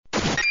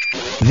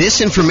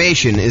This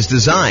information is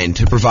designed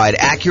to provide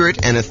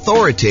accurate and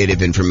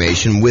authoritative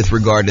information with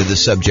regard to the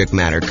subject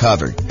matter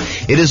covered.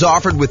 It is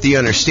offered with the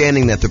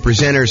understanding that the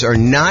presenters are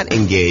not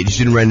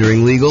engaged in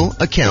rendering legal,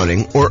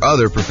 accounting, or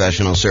other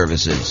professional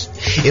services.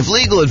 If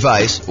legal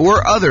advice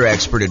or other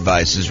expert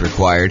advice is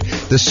required,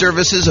 the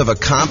services of a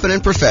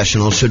competent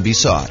professional should be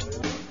sought.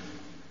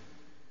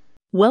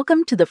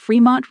 Welcome to the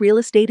Fremont Real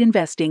Estate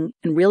Investing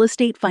and Real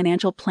Estate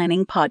Financial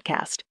Planning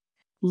Podcast.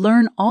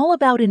 Learn all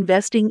about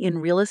investing in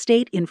real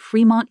estate in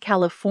Fremont,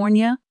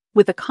 California,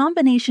 with a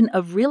combination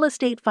of real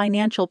estate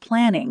financial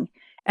planning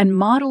and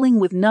modeling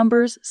with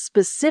numbers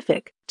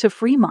specific to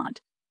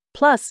Fremont,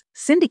 plus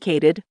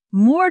syndicated,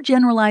 more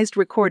generalized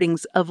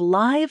recordings of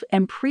live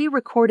and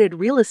pre-recorded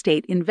real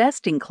estate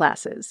investing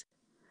classes.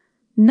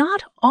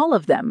 Not all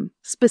of them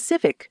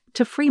specific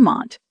to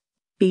Fremont.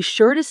 Be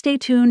sure to stay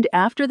tuned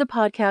after the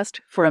podcast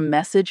for a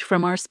message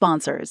from our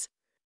sponsors.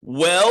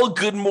 Well,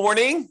 good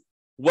morning.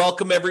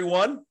 Welcome,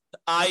 everyone.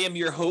 I am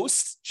your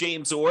host,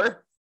 James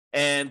Orr,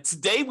 and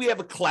today we have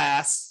a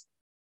class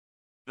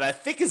that I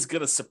think is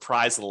going to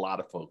surprise a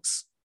lot of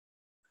folks.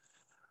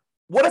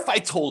 What if I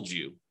told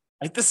you,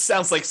 this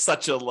sounds like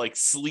such a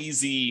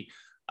sleazy,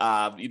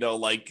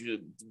 infomercial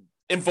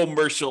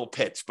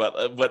pitch,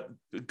 but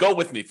go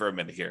with me for a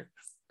minute here.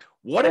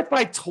 What if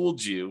I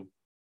told you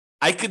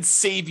I could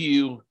save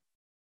you,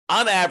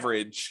 on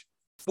average,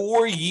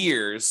 4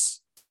 years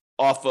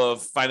off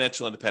of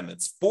financial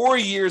independence, 4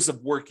 years of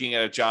working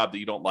at a job that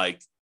you don't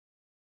like,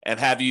 and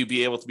have you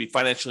be able to be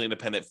financially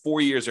independent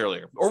 4 years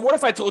earlier? Or what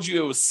if I told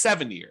you it was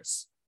 7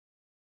 years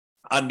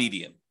on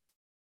median?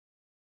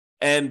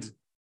 And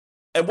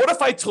what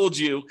if I told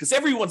you, because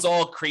everyone's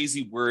all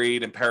crazy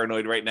worried and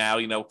paranoid right now,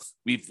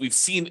 we've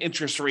seen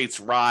interest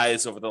rates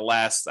rise over the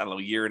last,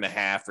 year and a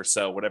half or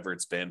so, whatever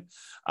it's been.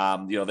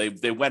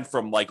 They went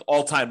from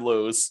all-time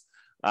lows.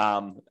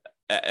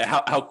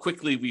 How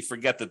quickly we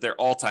forget that they're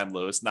all-time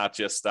lows, not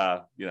just,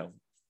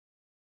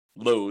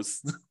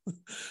 lows,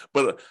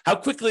 but how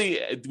quickly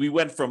we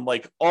went from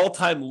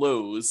all-time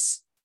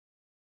lows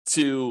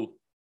to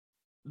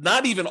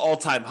not even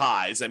all-time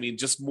highs. I mean,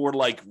 just more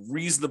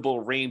reasonable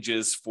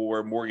ranges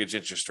for mortgage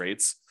interest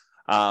rates,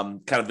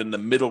 kind of in the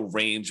middle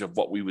range of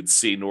what we would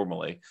see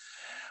normally.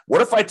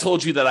 What if I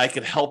told you that I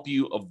could help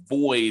you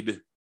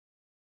avoid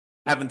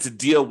having to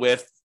deal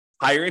with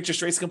higher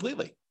interest rates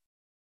completely?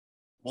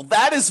 Well,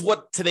 that is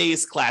what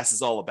today's class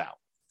is all about.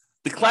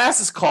 The class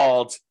is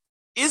called,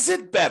 Is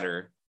It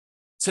Better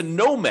to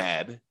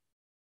Nomad,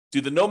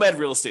 do the Nomad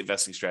real estate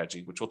investing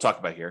strategy, which we'll talk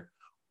about here,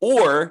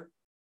 or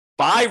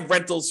buy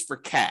rentals for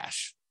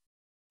cash?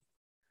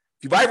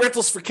 If you buy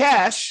rentals for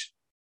cash,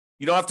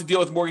 you don't have to deal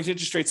with mortgage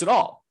interest rates at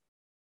all.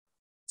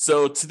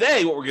 So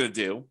today, what we're going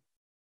to do,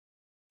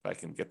 if I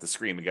can get the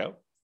screen to go,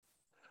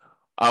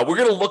 we're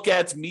going to look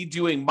at me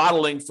doing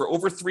modeling for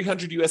over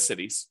 300 U.S.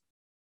 cities.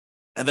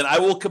 And then I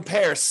will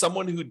compare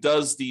someone who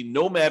does the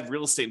Nomad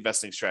real estate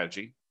investing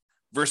strategy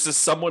versus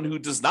someone who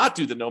does not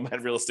do the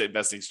Nomad real estate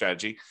investing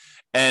strategy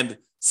and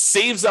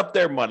saves up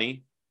their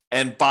money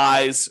and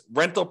buys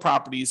rental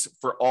properties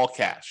for all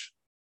cash.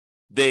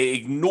 They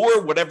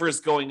ignore whatever is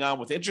going on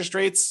with interest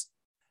rates.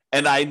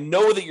 And I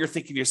know that you're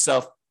thinking to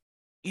yourself,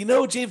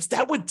 James,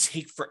 that would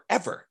take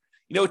forever.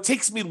 It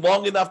takes me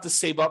long enough to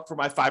save up for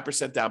my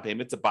 5% down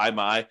payment to buy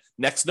my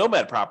next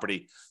Nomad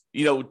property.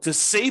 To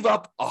save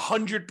up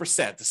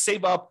 100%, to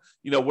save up,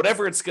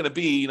 whatever it's going to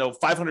be,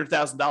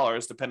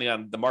 $500,000, depending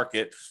on the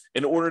market,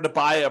 in order to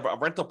buy a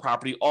rental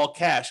property all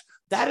cash,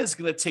 that is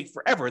going to take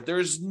forever.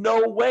 There's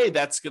no way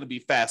that's going to be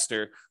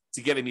faster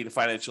to getting me to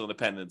financial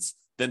independence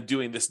than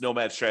doing this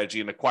Nomad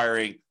strategy and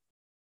acquiring,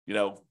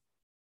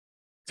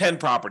 10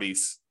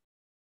 properties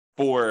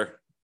for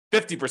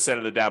 50%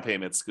 of the down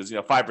payments, because,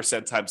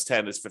 5% times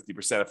 10 is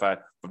 50% if I'm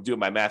doing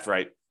my math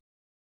right.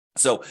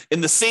 So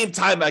in the same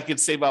time I could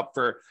save up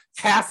for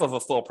half of a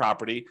full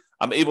property,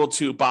 I'm able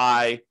to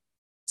buy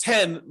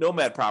 10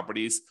 Nomad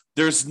properties.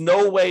 There's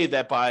no way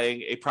that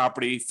buying a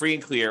property free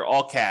and clear,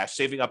 all cash,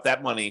 saving up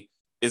that money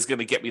is going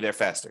to get me there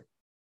faster.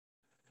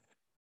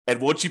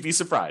 And won't you be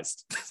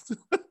surprised?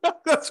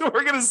 That's what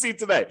we're going to see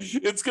today.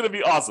 It's going to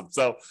be awesome.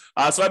 So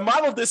I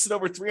modeled this in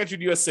over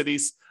 300 U.S.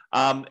 cities.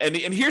 And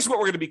here's what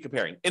we're going to be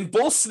comparing. In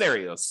both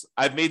scenarios,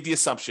 I've made the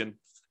assumption,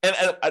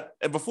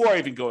 and before I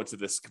even go into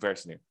this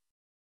comparison here,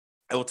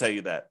 I will tell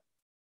you that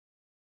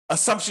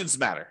assumptions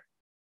matter.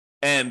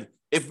 And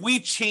if we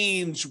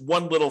change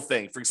one little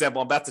thing, for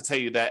example, I'm about to tell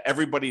you that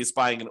everybody is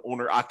buying an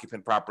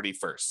owner-occupant property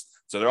first.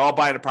 So they're all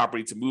buying a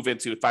property to move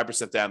into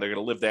 5% down. They're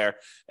going to live there,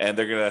 and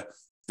they're going to,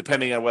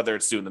 depending on whether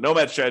it's doing the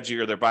Nomad strategy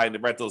or they're buying the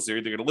rentals, they're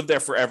either going to live there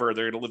forever or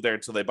they're going to live there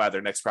until they buy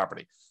their next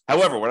property.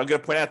 However, what I'm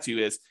going to point out to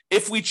you is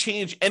if we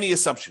change any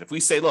assumption, if we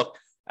say, look,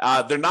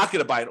 they're not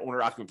going to buy an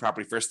owner-occupant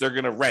property first. They're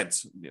going to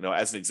rent,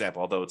 as an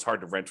example, although it's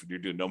hard to rent when you're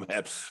doing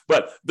Nomad,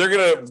 but they're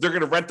going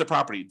to rent the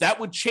property. That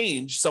would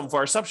change some of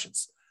our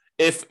assumptions.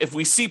 If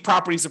we see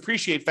properties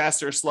appreciate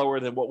faster or slower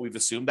than what we've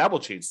assumed, that will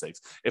change things.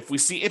 If we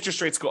see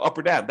interest rates go up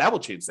or down, that will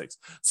change things.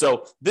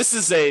 So this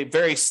is a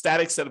very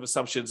static set of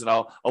assumptions, and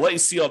I'll let you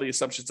see all the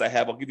assumptions I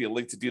have. I'll give you a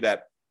link to do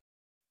that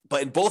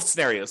But in both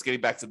scenarios,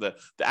 getting back to the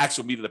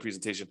actual meat of the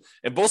presentation,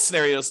 in both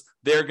scenarios,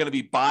 they're going to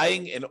be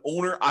buying an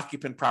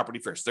owner-occupant property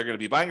first. They're going to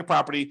be buying a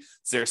property,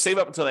 so they're save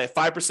up until they have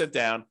 5%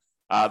 down.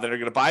 Then they're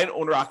going to buy an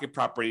owner-occupant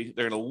property.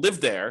 They're going to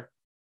live there,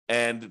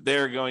 and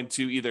they're going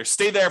to either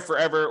stay there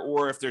forever,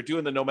 or if they're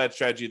doing the Nomad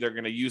strategy, they're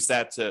going to use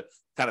that to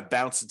kind of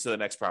bounce into the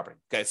next property.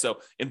 Okay,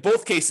 so in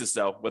both cases,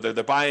 though, whether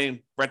they're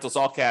buying rentals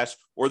all cash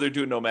or they're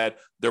doing Nomad,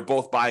 they're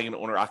both buying an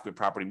owner-occupant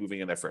property,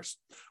 moving in there first.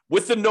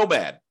 With the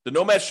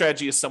Nomad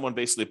strategy is someone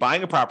basically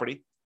buying a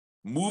property,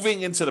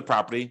 moving into the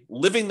property,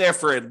 living there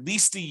for at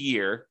least a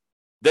year,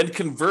 then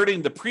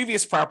converting the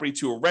previous property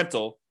to a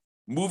rental,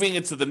 moving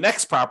into the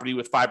next property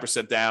with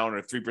 5% down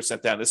or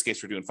 3% down. In this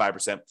case, we're doing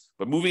 5%,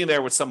 but moving in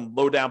there with some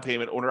low down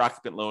payment,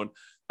 owner-occupant loan,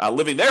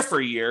 living there for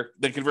a year,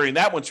 then converting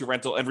that one to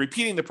rental and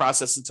repeating the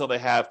process until they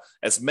have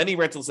as many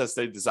rentals as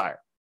they desire.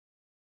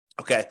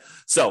 Okay,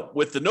 so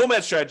with the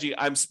Nomad strategy,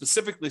 I'm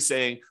specifically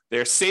saying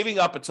they're saving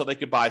up until they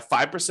could buy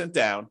 5%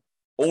 down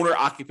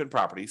owner-occupant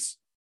properties.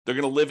 They're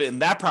going to live in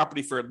that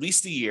property for at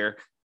least a year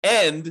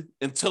and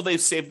until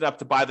they've saved up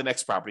to buy the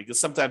next property, because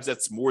sometimes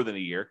that's more than a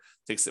year.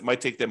 It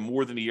might take them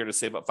more than a year to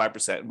save up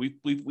 5%. And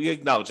we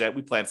acknowledge that.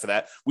 We plan for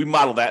that. We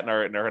model that in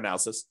our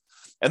analysis.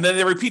 And then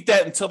they repeat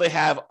that until they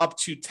have up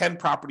to 10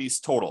 properties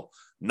total,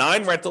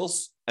 9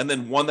 rentals, and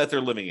then one that they're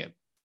living in.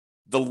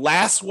 The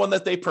last one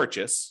that they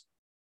purchase,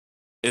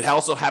 it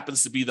also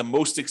happens to be the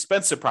most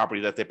expensive property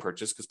that they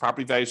purchase because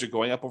property values are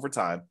going up over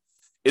time,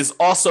 is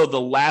also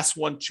the last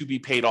one to be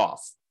paid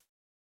off.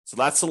 So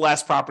that's the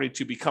last property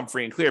to become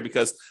free and clear,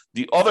 because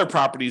the other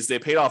properties they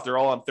paid off, they're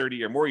all on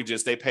 30-year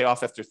mortgages. They pay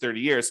off after 30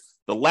 years.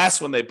 The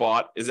last one they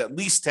bought is at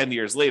least 10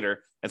 years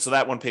later. And so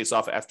that one pays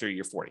off after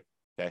year 40.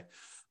 Okay.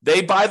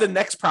 They buy the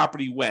next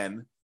property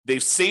when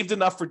they've saved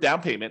enough for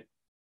down payment,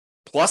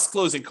 plus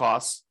closing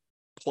costs,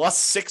 plus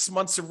 6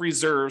 months of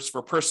reserves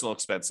for personal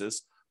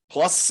expenses,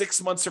 plus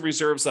 6 months of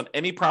reserves on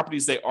any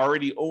properties they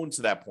already own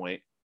to that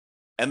point,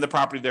 and the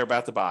property they're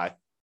about to buy.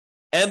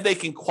 And they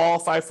can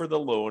qualify for the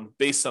loan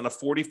based on a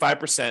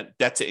 45%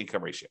 debt to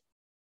income ratio.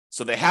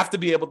 So they have to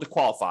be able to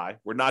qualify.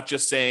 We're not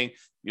just saying,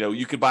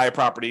 you could buy a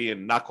property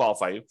and not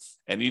qualify you.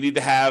 And you need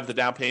to have the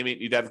down payment,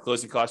 you need to have the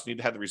closing costs, you need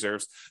to have the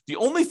reserves. The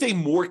only thing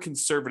more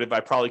conservative I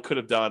probably could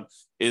have done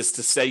is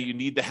to say you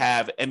need to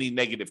have any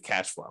negative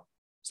cash flow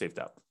saved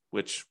up,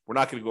 which we're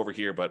not going to go over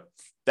here, but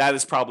that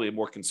is probably a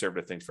more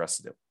conservative thing for us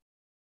to do.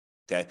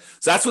 Okay.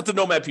 So that's what the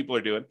Nomad people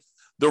are doing.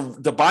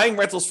 The buying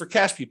rentals for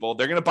cash people,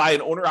 they're going to buy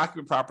an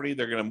owner-occupant property.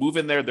 They're going to move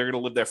in there. They're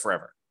going to live there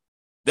forever.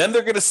 Then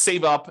they're going to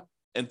save up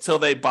until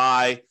they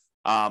buy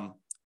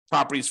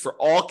properties for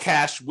all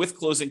cash with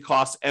closing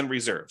costs and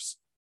reserves.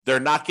 They're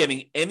not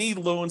getting any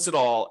loans at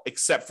all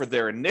except for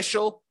their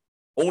initial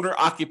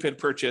owner-occupant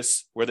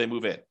purchase where they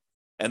move in.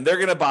 And they're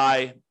going to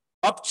buy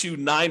up to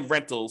 9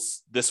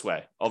 rentals this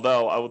way.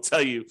 Although I will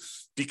tell you,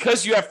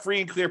 because you have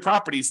free and clear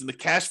properties and the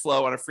cash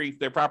flow on a free and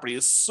clear property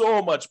is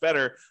so much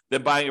better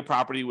than buying a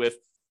property with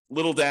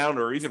little down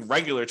or even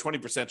regular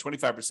 20%,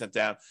 25%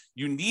 down,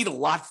 you need a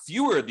lot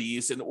fewer of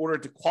these in order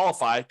to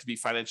qualify to be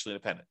financially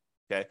independent.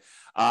 Okay.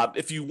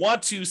 If you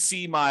want to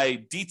see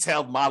my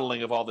detailed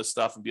modeling of all this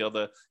stuff and be able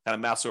to kind of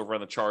mouse over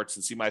on the charts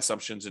and see my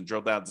assumptions and drill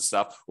down to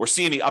stuff or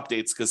see any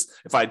updates, because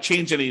if I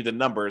change any of the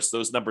numbers,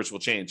 those numbers will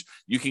change.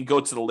 You can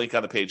go to the link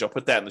on the page. I'll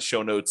put that in the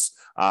show notes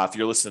if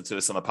you're listening to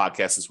this on the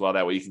podcast as well.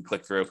 That way you can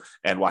click through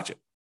and watch it.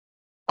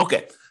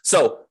 Okay.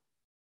 So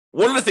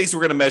one of the things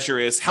we're going to measure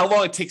is how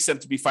long it takes them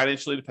to be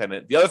financially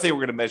independent. The other thing we're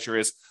going to measure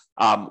is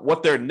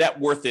what their net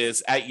worth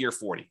is at year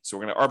 40. So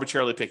we're going to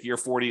arbitrarily pick year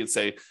 40 and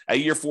say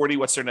at year 40,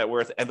 what's their net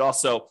worth? And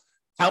also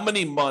how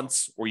many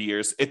months or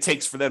years it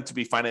takes for them to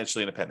be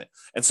financially independent.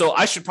 And so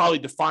I should probably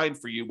define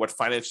for you what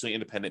financially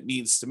independent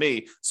means to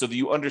me so that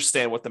you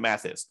understand what the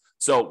math is.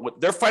 So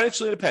they're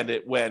financially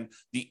independent when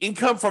the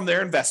income from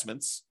their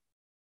investments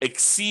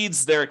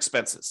exceeds their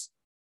expenses.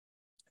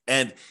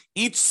 And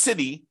each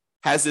city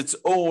has its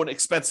own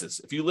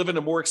expenses. If you live in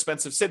a more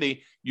expensive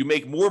city, you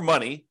make more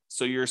money,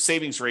 so your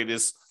savings rate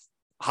is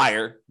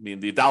higher. I mean,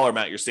 the dollar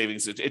amount you're saving,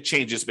 it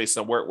changes based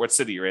on what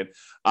city you're in.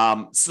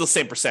 Still the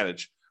same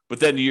percentage. But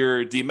then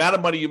the amount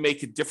of money you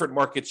make in different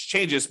markets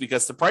changes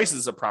because the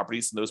prices of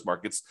properties in those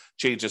markets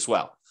change as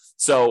well.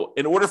 So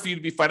in order for you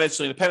to be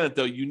financially independent,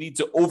 though, you need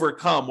to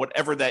overcome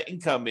whatever that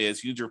income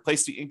is. You need to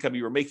replace the income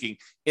you were making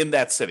in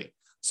that city.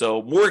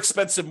 So more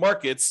expensive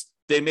markets,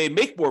 they may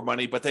make more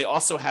money, but they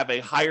also have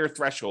a higher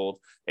threshold,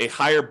 a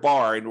higher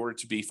bar in order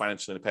to be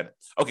financially independent.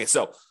 Okay,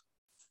 so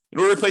in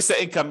order to replace that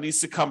income, it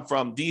needs to come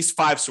from these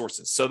 5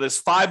 sources. So there's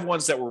 5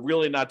 ones that we're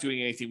really not doing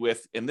anything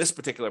with in this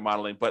particular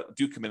modeling, but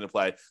do come into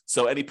play.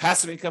 So any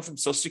passive income from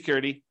Social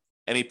Security,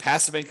 any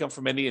passive income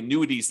from any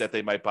annuities that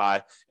they might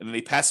buy, and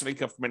any passive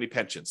income from any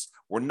pensions.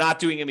 We're not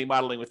doing any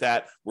modeling with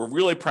that. We're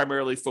really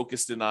primarily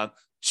focused in on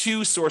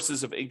 2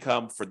 sources of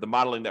income for the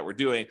modeling that we're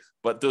doing,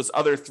 but those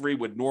other 3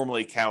 would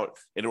normally count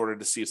in order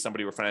to see if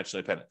somebody were financially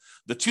independent.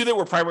 The 2 that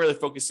we're primarily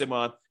focusing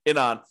on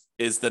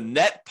is the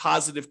net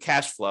positive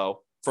cash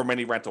flow from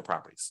any rental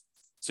properties.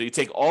 So you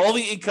take all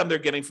the income they're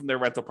getting from their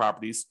rental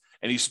properties,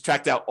 and you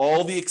subtract out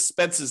all the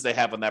expenses they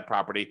have on that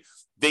property,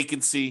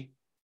 vacancy,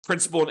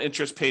 principal and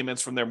interest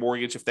payments from their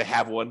mortgage, if they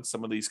have one.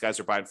 Some of these guys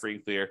are buying free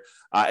and clear.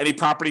 Any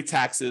property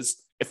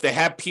taxes. If they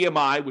have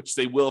PMI, which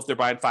they will if they're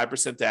buying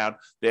 5% down,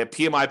 they have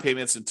PMI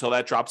payments until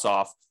that drops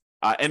off.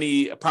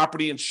 Any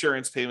property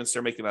insurance payments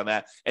they're making on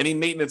that, any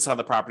maintenance on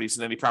the properties,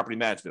 and any property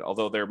management,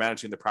 although they're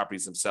managing the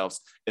properties themselves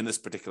in this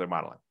particular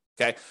modeling.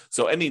 Okay,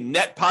 so any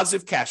net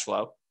positive cash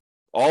flow,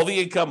 all the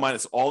income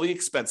minus all the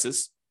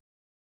expenses.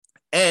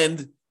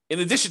 And in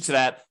addition to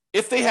that,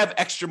 if they have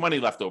extra money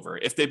left over,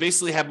 if they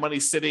basically have money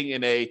sitting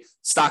in a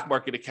stock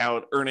market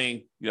account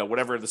earning,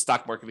 whatever the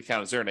stock market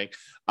account is earning,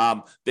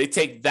 they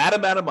take that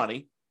amount of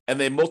money and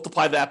they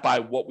multiply that by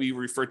what we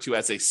refer to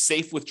as a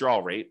safe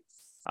withdrawal rate.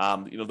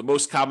 The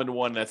most common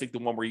one, and I think the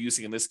one we're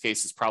using in this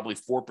case, is probably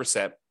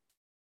 4%.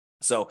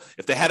 So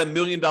if they had $1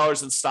 million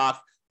in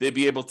stock, they'd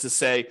be able to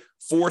say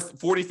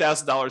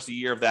 $40,000 a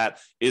year of that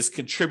is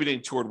contributing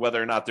toward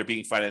whether or not they're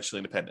being financially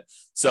independent.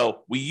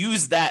 So we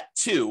use that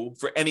too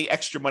for any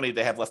extra money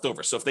they have left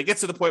over. So if they get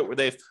to the point where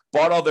they've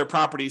bought all their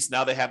properties,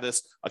 now they have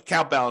this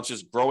account balance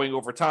just growing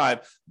over time,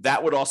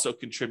 that would also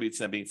contribute to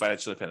them being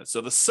financially independent.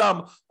 So the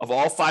sum of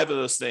all 5 of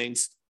those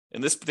things,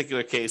 in this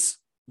particular case,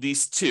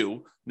 these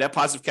 2, net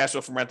positive cash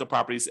flow from rental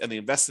properties and the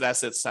invested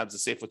assets times the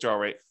safe withdrawal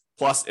rate,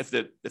 plus if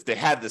they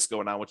had this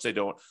going on, which they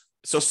don't,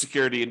 Social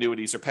Security,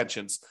 annuities, or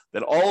pensions,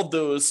 then all of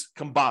those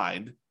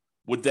combined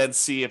would then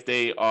see if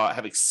they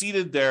have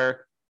exceeded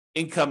their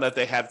income that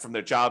they had from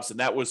their jobs. And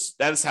that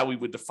is how we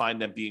would define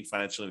them being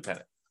financially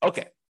independent.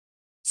 Okay.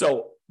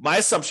 So my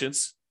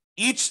assumptions,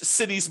 each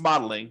city's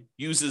modeling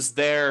uses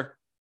their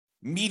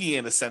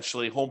median,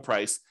 essentially, home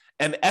price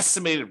and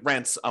estimated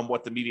rents on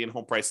what the median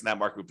home price in that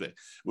market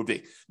would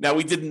be. Now,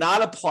 we did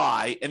not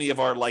apply any of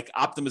our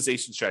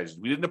optimization strategies.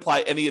 We didn't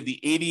apply any of the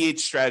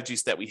 88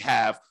 strategies that we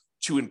have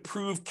to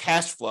improve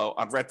cash flow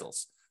on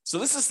rentals. So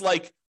this is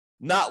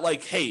not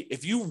like, hey,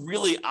 if you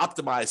really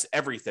optimize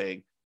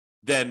everything,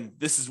 then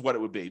this is what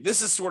it would be.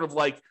 This is sort of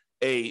like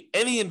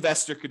any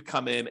investor could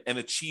come in and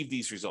achieve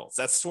these results.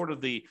 That's sort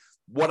of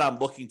what I'm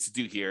looking to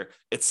do here.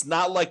 It's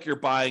not like you're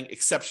buying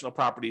exceptional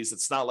properties.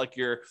 It's not like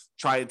you're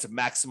trying to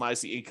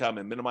maximize the income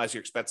and minimize your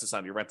expenses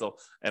on your rental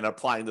and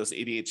applying those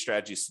 88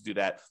 strategies to do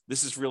that.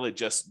 This is really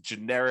just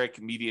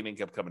generic median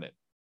income coming in.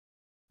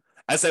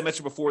 As I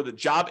mentioned before, the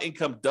job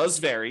income does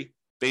vary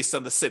based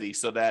on the city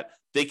so that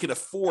they can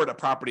afford a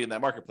property in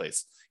that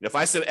marketplace. If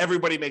I said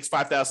everybody makes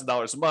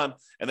 $5,000 a month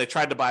and they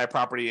tried to buy a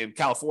property in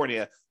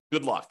California,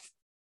 good luck.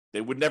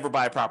 They would never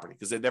buy a property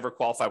because they never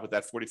qualify with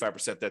that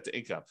 45% debt to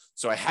income.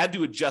 So I had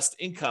to adjust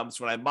incomes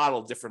when I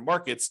modeled different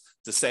markets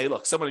to say,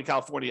 look, someone in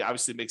California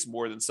obviously makes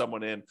more than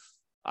someone in,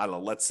 I don't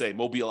know, let's say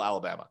Mobile,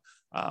 Alabama,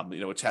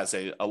 which has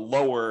a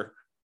lower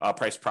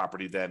price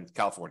property than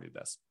California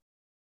does.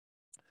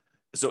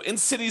 So in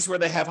cities where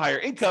they have higher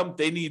income,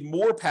 they need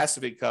more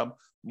passive income,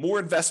 more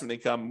investment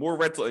income, more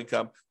rental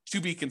income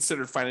to be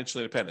considered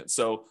financially independent.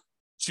 So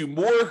to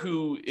those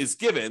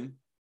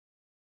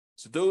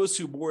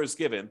who more is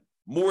given,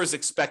 more is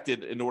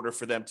expected in order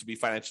for them to be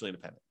financially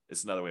independent.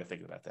 It's another way of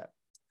thinking about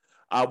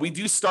that. We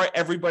do start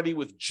everybody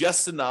with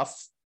just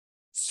enough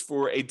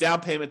for a down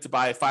payment to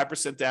buy a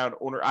 5% down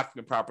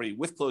owner-occupant property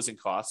with closing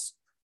costs.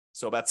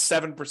 So about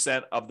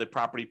 7% of the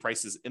property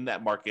prices in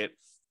that market.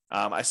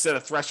 I set a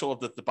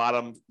threshold at the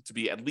bottom to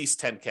be at least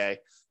 10K,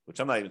 which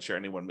I'm not even sure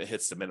anyone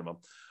hits the minimum.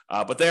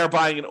 But they are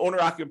buying an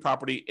owner-occupant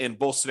property in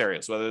both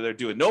scenarios, whether they're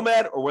doing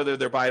Nomad or whether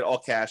they're buying all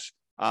cash.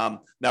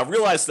 Now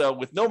realize though,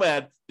 with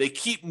Nomad, they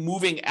keep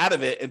moving out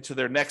of it into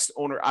their next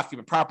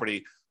owner-occupant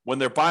property. When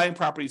they're buying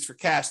properties for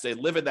cash, they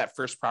live in that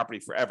first property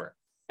forever.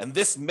 And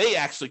this may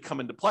actually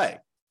come into play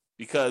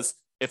because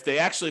if they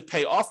actually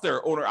pay off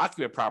their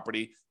owner-occupant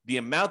property, the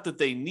amount that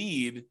they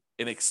need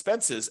in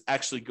expenses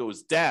actually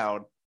goes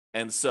down.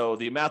 And so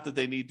the amount that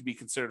they need to be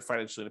considered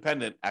financially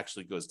independent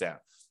actually goes down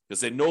because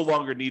they no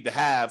longer need to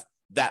have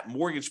that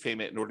mortgage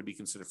payment in order to be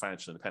considered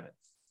financially independent,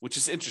 which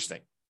is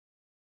interesting.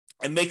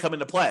 And may come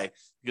into play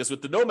because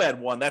with the Nomad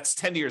one, that's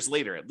 10 years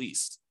later at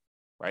least,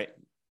 right?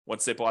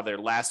 Once they bought their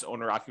last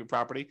owner-occupant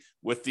property.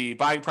 With the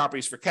buying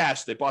properties for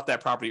cash, they bought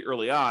that property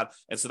early on.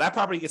 And so that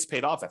property gets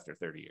paid off after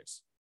 30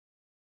 years.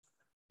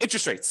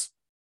 Interest rates.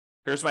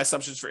 Here's my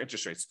assumptions for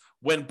interest rates.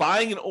 When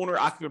buying an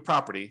owner-occupant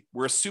property,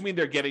 we're assuming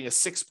they're getting a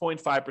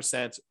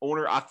 6.5%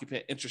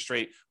 owner-occupant interest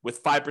rate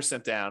with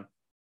 5% down.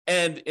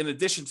 And in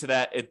addition to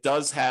that, it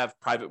does have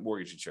private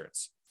mortgage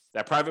insurance.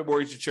 That private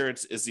mortgage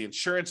insurance is the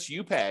insurance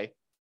you pay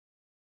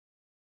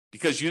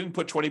because you didn't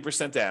put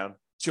 20% down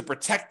to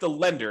protect the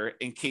lender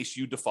in case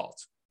you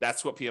default.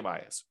 That's what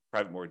PMI is,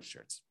 private mortgage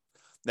insurance.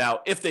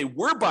 Now, if they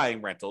were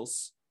buying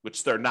rentals,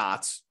 which they're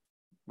not,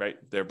 right?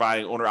 They're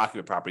buying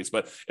owner-occupant properties,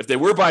 but if they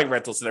were buying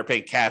rentals and they're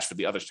paying cash for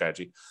the other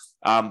strategy,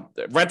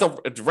 the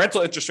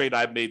rental interest rate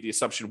I've made the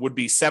assumption would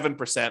be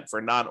 7%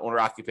 for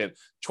non-owner-occupant,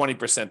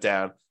 20%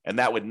 down, and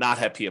that would not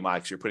have PMI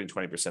because you're putting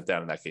 20%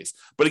 down in that case.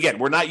 But again,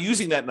 we're not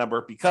using that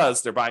number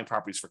because they're buying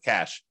properties for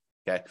cash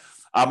Okay.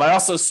 I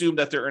also assume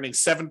that they're earning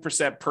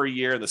 7% per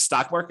year in the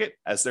stock market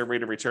as their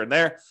rate of return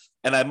there.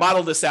 And I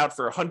modeled this out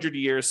for 100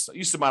 years. I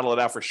used to model it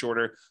out for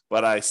shorter,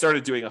 but I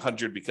started doing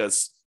 100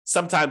 because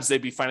sometimes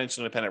they'd be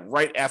financially independent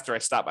right after I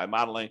stopped my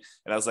modeling.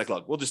 And I was like,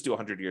 look, we'll just do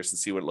 100 years and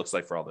see what it looks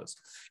like for all those.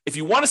 If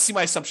you want to see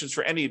my assumptions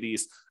for any of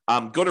these,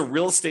 go to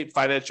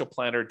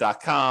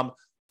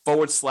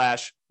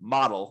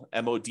realestatefinancialplanner.com/model,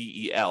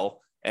 MODEL,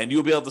 and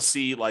you'll be able to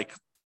see like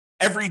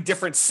every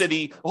different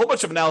city, a whole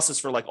bunch of analysis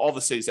for like all the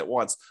cities at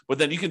once, but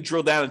then you can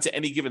drill down into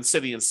any given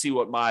city and see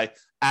what my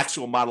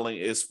actual modeling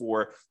is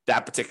for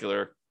that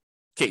particular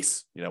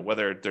case,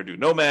 whether they're doing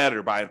Nomad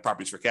or buying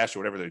properties for cash or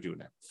whatever they're doing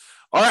there.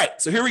 All right,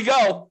 so here we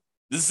go.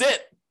 This is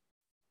it.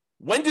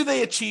 When do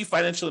they achieve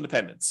financial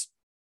independence?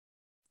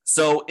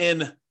 So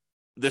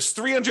there's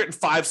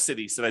 305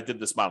 cities that I did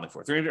this modeling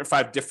for,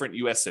 305 different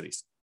US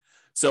cities.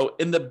 So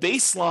in the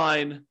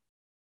baseline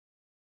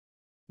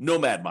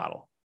Nomad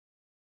model,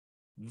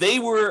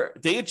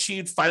 they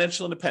achieved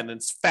financial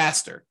independence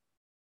faster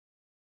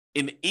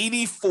in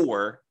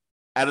 84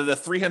 out of the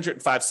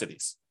 305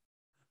 cities.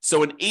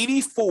 So in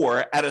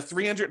 84 out of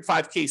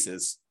 305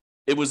 cases,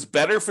 it was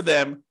better for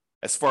them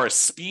as far as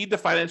speed to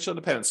financial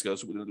independence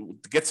goes, to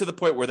get to the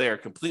point where they are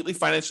completely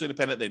financially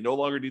independent. They no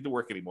longer need to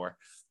work anymore.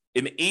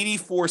 In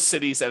 84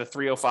 cities out of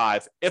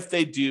 305, if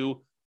they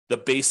do the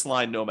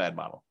baseline Nomad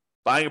model,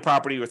 buying a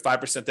property with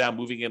 5% down,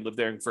 moving in, live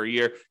there for a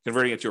year,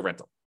 converting it to a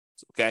rental.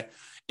 Okay.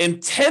 In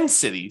 10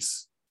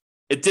 cities,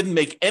 it didn't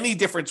make any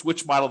difference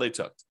which model they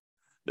took.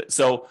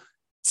 So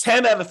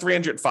 10 out of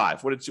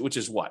 305, which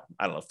is what?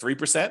 I don't know,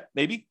 3%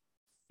 maybe?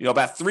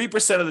 About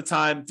 3% of the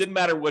time, didn't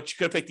matter what you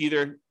could have picked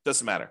either,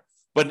 doesn't matter.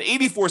 But in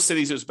 84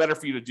 cities, it was better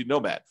for you to do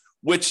Nomad,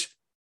 which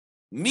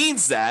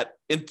means that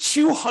in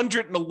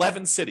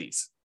 211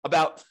 cities,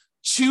 about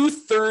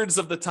 2/3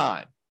 of the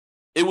time,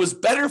 it was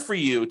better for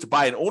you to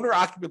buy an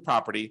owner-occupant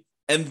property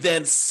and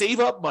then save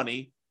up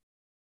money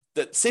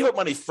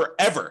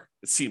forever,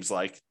 it seems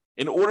like,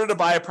 in order to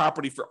buy a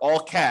property for all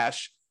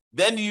cash,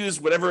 then use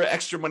whatever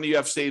extra money you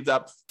have saved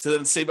up to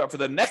then save up for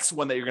the next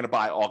one that you're going to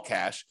buy all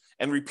cash,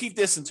 and repeat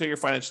this until you're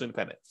financially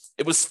independent.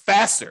 It was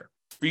faster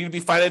for you to be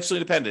financially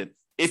independent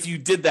if you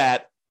did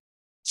that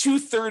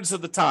 2/3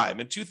 of the time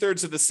in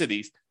 2/3 of the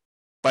cities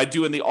by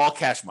doing the all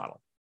cash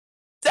model.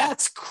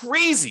 That's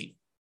crazy,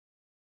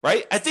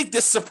 right? I think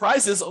this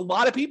surprises a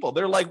lot of people.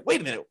 They're like,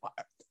 wait a minute,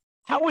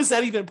 how is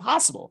that even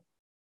possible?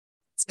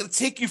 It's going to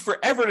take you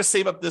forever to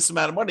save up this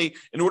amount of money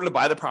in order to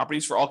buy the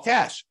properties for all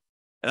cash.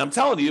 And I'm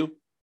telling you,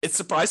 it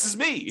surprises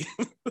me.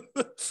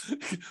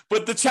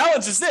 But the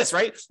challenge is this,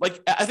 right? Like,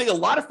 I think a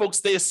lot of folks,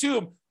 they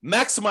assume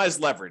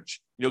maximize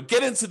leverage,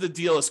 get into the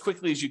deal as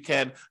quickly as you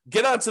can,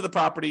 get onto the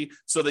property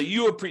so that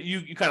you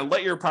kind of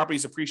let your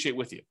properties appreciate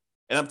with you.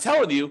 And I'm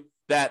telling you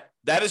that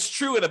is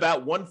true in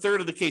about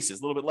 1/3 of the cases,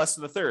 a little bit less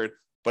than a third,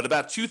 but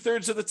about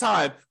 2/3 of the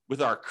time with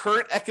our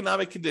current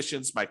economic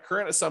conditions, my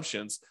current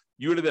assumptions,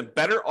 you would have been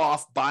better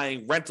off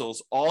buying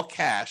rentals all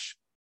cash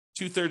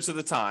 2/3 of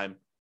the time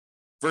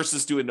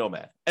versus doing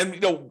Nomad.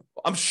 And,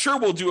 I'm sure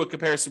we'll do a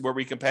comparison where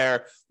we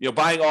compare,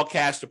 buying all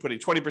cash to putting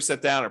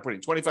 20% down or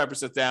putting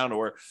 25% down,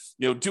 or,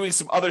 doing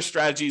some other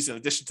strategies in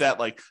addition to that,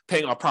 like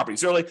paying off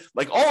properties early.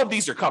 Like, all of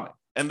these are coming.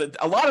 And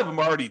a lot of them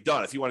are already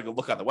done if you want to go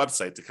look on the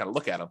website to kind of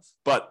look at them.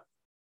 But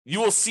you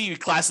will see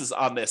classes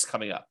on this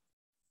coming up.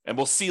 And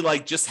we'll see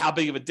like just how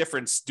big of a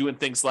difference doing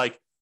things like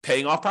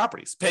paying off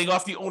properties, paying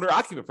off the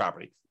owner-occupant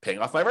property, paying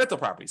off my rental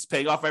properties,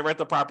 paying off my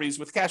rental properties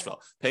with cash flow,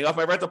 paying off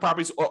my rental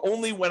properties, or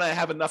only when I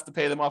have enough to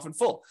pay them off in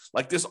full.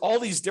 Like, there's all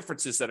these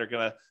differences that are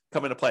going to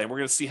come into play, and we're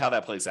going to see how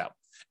that plays out.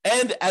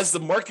 And as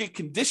the market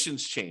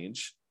conditions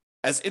change,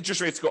 as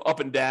interest rates go up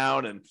and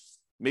down, and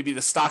maybe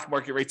the stock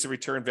market rates of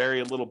return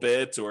vary a little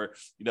bit, or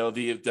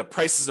the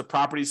prices of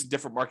properties in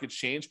different markets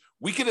change,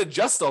 we can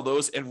adjust all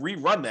those and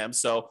rerun them.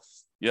 So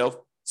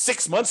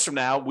 6 months from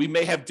now, we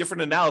may have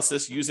different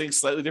analysis using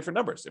slightly different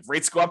numbers. If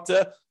rates go up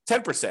to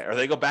 10% or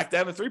they go back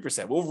down to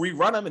 3%, we'll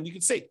rerun them and you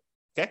can see.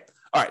 Okay.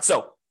 All right.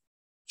 So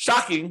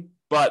shocking,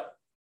 but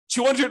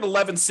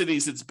 211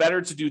 cities, it's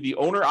better to do the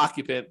owner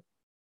occupant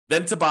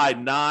than to buy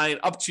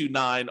up to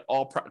nine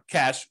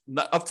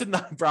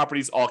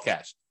properties, all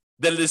cash,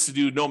 than it is to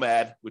do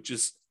Nomad, which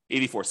is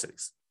 84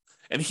 cities.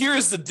 And here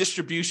is the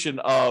distribution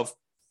of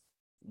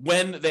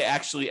when they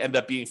actually end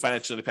up being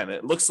financially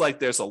independent. It looks like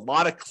there's a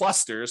lot of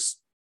clusters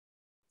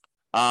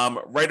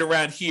right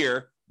around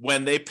here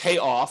when they pay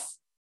off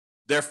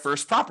their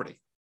first property.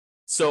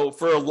 So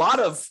for a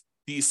lot of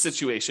these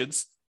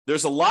situations,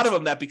 there's a lot of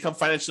them that become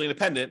financially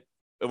independent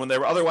when they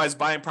were otherwise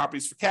buying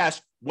properties for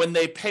cash when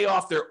they pay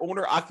off their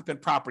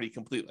owner-occupant property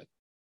completely,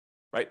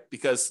 right?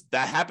 Because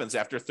that happens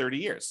after 30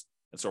 years.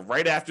 And so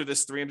right after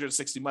this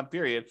 360-month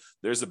period,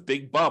 there's a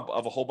big bump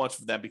of a whole bunch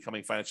of them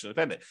becoming financially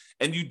independent.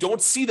 And you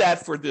don't see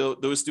that for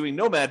those doing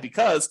Nomad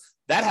because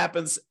that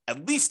happens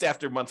at least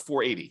after month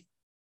 480,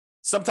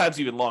 sometimes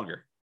even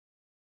longer.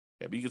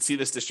 Okay, but you can see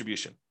this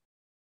distribution.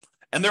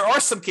 And there are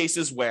some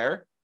cases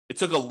where it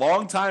took a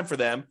long time for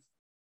them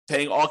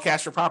paying all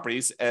cash for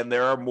properties, and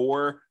there are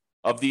more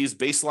of these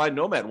baseline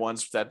Nomad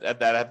ones that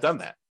have done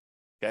that.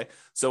 Okay.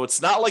 So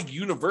it's not like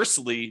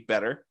universally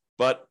better,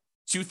 but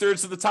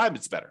 2/3 of the time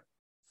it's better.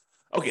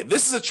 Okay.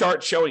 This is a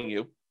chart showing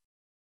you.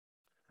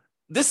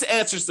 This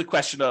answers the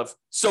question of,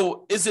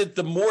 so is it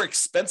the more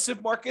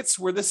expensive markets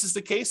where this is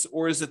the case,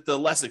 or is it the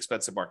less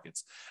expensive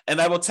markets? And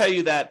I will tell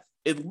you that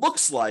it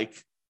looks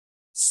like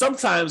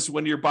sometimes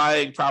when you're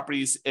buying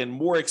properties in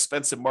more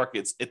expensive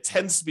markets, it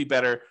tends to be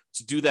better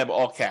to do them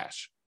all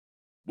cash,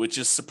 which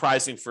is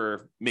surprising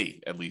for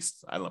me, at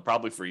least. I don't know,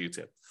 probably for you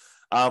too.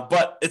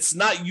 But it's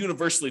not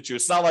universally true.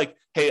 It's not like,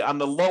 hey, on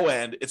the low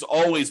end, it's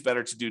always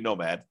better to do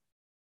Nomad.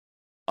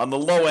 On the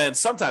low end,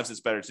 sometimes it's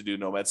better to do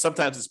Nomad.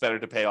 Sometimes it's better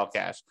to pay all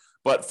cash.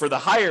 But for the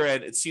higher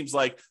end, it seems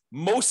like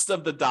most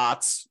of the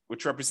dots,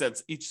 which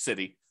represents each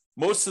city,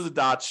 most of the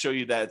dots show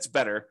you that it's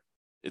better.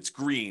 It's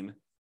green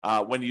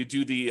when you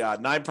do the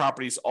 9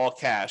 properties all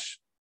cash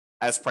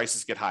as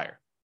prices get higher.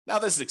 Now,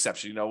 this is an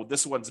exception.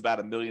 This one's about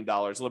 $1 million,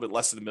 a little bit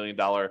less than $1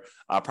 million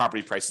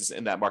property prices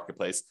in that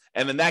marketplace.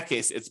 And in that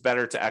case, it's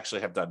better to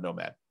actually have done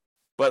Nomad.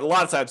 But a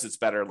lot of times it's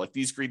better, like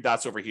these green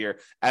dots over here,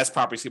 as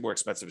properties get more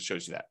expensive, it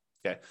shows you that.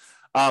 Okay.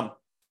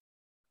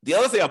 The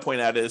other thing I'll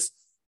point out is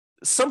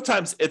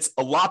sometimes it's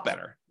a lot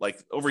better.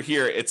 Like over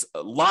here, it's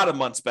a lot of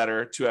months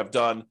better to have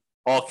done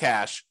all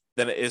cash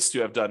than it is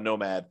to have done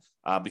Nomad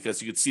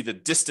because you can see the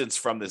distance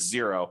from this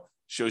 0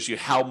 shows you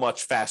how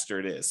much faster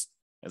it is.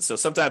 And so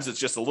sometimes it's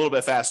just a little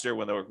bit faster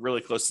when they're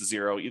really close to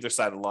 0, either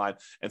side of the line.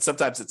 And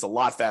sometimes it's a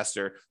lot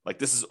faster. Like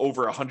this is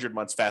over 100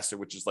 months faster,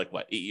 which is like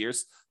what, 8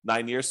 years,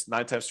 9 years,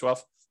 9 times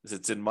 12, because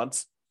it's in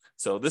months.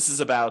 So this is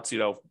about,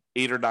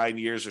 8 or 9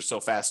 years or so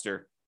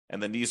faster.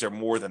 And then these are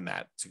more than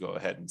that to go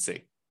ahead and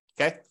see.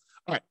 Okay.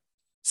 All right.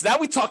 So now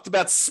we talked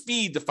about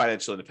speed to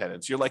financial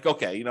independence. You're like,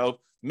 okay,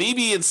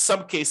 maybe in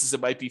some cases it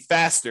might be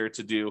faster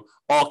to do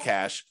all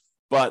cash,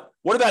 but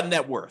what about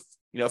net worth?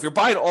 If you're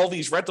buying all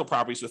these rental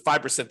properties with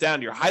 5%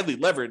 down, you're highly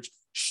leveraged.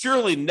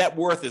 Surely net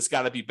worth has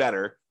got to be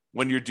better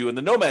when you're doing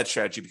the Nomad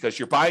strategy because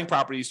you're buying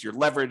properties, your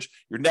leverage,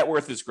 your net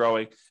worth is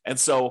growing. And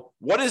so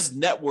what is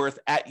net worth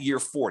at year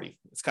 40?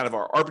 It's kind of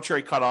our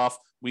arbitrary cutoff.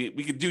 We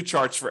could do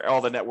charts for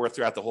all the net worth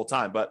throughout the whole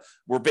time, but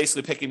we're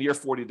basically picking year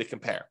 40 to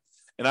compare.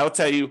 And I will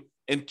tell you,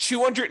 in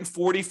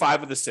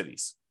 245 of the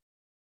cities,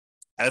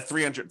 out of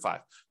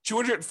 305,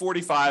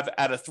 245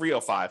 out of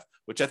 305,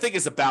 which I think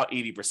is about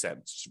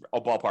 80%.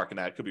 I'll ballpark in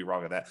that. I could be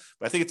wrong on that,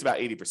 but I think it's about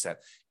 80%.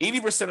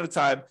 80% of the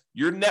time,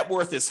 your net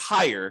worth is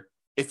higher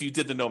if you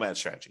did the Nomad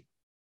strategy.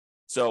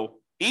 So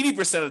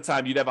 80% of the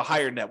time, you'd have a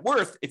higher net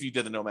worth if you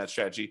did the Nomad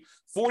strategy.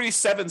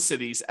 47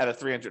 cities out of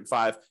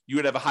 305, you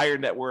would have a higher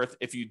net worth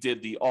if you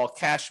did the all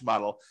cash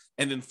model.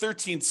 And in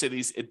 13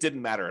 cities, it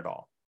didn't matter at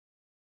all.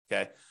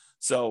 Okay.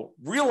 So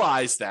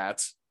realize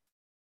that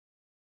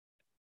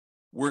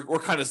we're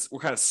kind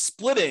of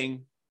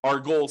splitting our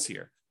goals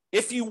here.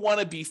 If you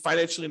want to be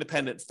financially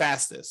independent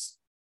fastest,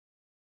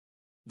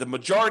 the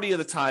majority of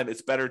the time,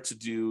 it's better to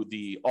do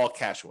the all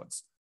cash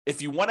ones.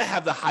 If you want to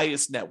have the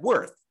highest net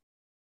worth,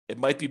 it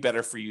might be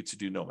better for you to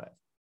do Nomad.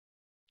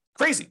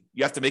 Crazy.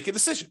 You have to make a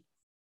decision.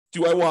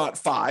 Do I want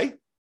FI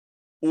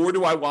or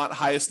do I want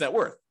highest net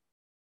worth?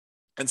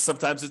 And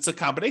sometimes it's a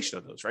combination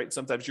of those, right?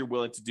 Sometimes you're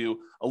willing to do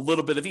a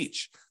little bit of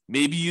each.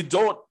 Maybe you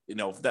don't,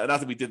 not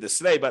that we did this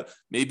today, but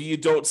maybe you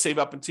don't save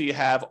up until you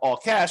have all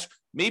cash.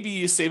 Maybe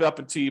you save up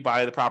until you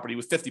buy the property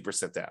with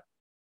 50% down.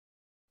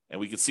 And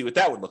we can see what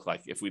that would look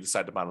like if we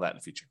decide to model that in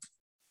the future.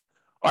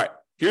 All right,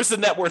 here's the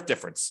net worth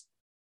difference.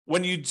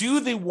 When you do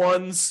the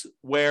ones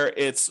where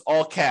it's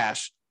all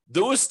cash,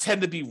 those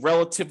tend to be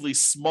relatively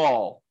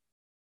small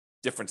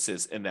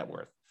differences in net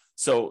worth.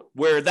 So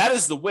where that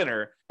is the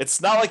winner,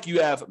 it's not like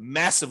you have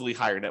massively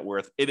higher net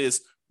worth. It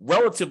is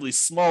relatively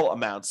small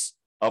amounts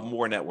of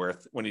more net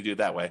worth when you do it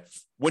that way.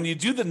 When you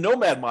do the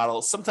Nomad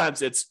model,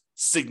 sometimes it's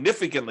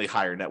significantly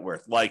higher net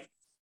worth, like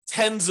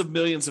tens of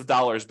millions of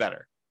dollars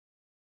better.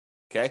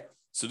 Okay.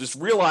 So just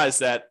realize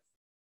that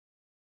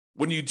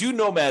when you do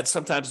Nomad,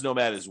 sometimes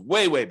Nomad is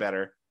way, way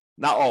better.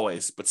 Not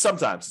always, but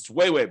sometimes it's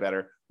way, way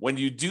better. When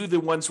you do the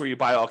ones where you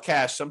buy all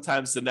cash,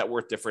 sometimes the net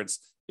worth difference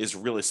is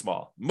really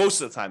small.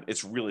 Most of the time,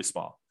 it's really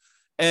small.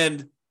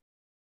 And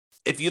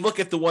if you look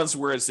at the ones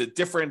where it's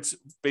different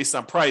based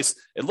on price,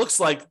 it looks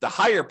like the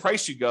higher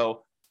price you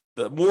go,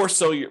 the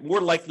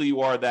more likely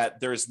you are that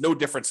there is no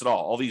difference at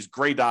all. All these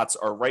gray dots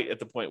are right at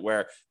the point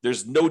where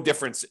there's no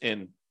difference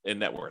in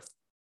net worth.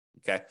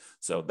 Okay,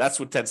 so that's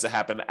what tends to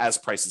happen as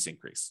prices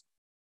increase.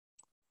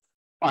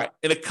 All right,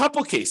 in a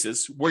couple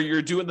cases where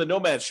you're doing the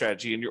Nomad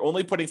strategy and you're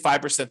only putting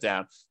 5%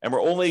 down and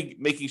we're only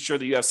making sure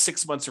that you have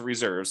 6 months of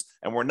reserves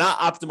and we're not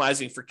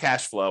optimizing for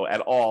cash flow at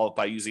all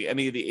by using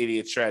any of the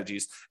 88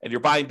 strategies, and you're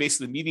buying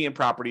basically median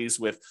properties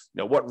with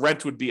what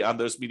rent would be on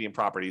those median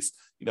properties,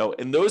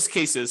 in those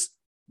cases,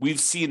 we've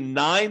seen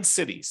 9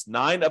 cities,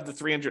 9 of the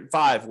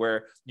 305,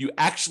 where you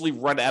actually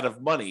run out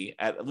of money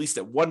at least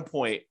at one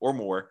point or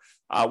more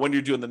when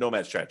you're doing the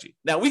Nomad strategy.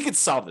 Now, we could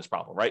solve this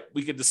problem, right?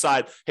 We could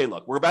decide, hey,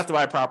 look, we're about to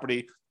buy a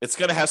property. It's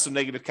going to have some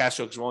negative cash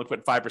flow because we're only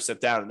putting 5%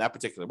 down in that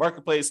particular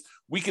marketplace.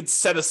 We could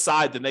set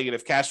aside the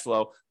negative cash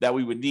flow that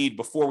we would need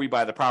before we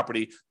buy the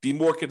property, be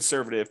more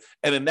conservative.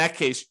 And in that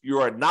case,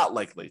 you are not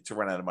likely to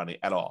run out of money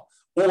at all.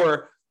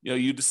 Or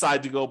you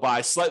decide to go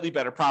buy slightly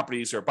better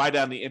properties or buy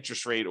down the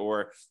interest rate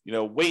or,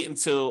 wait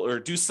until or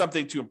do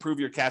something to improve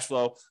your cash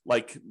flow,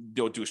 like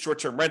do a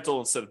short-term rental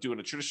instead of doing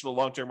a traditional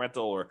long-term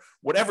rental or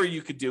whatever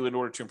you could do in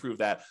order to improve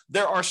that.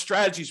 There are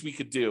strategies we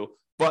could do,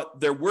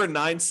 but there were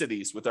 9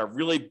 cities with our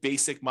really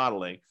basic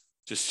modeling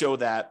to show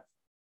that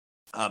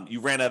you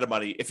ran out of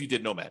money if you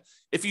did Nomad.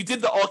 If you did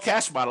the all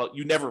cash model,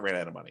 you never ran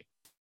out of money.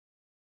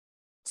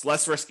 It's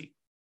less risky.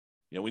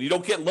 When you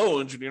don't get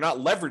loans, when you're not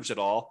leveraged at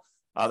all,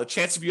 the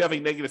chance of you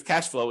having negative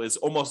cash flow is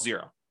almost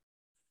zero.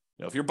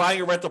 If you're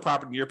buying a rental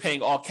property and you're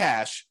paying all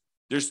cash,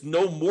 there's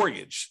no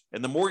mortgage.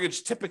 And the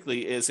mortgage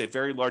typically is a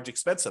very large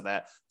expense on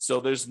that. So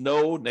there's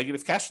no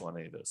negative cash flow on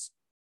any of those.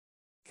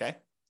 Okay.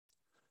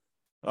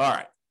 All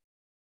right.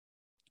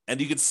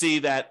 And you can see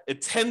that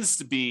it tends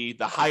to be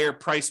the higher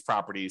price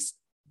properties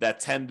that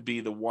tend to be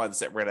the ones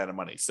that ran out of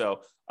money.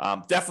 So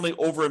definitely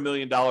over $1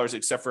 million,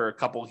 except for a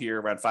couple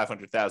here around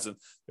 500,000.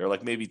 There are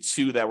like maybe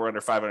 2 that were under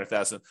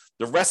 500,000.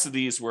 The rest of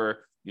these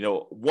were,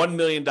 $1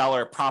 million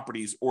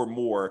properties or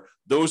more.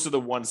 Those are the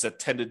ones that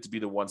tended to be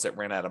the ones that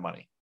ran out of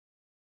money.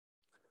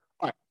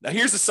 All right, now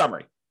here's the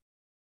summary.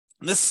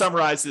 And this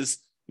summarizes,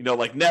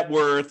 like net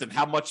worth and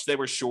how much they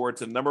were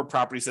short and the number of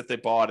properties that they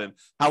bought and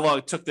how long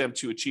it took them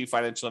to achieve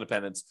financial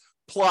independence,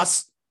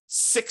 plus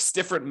 6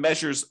 different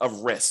measures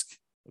of risk.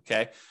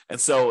 Okay.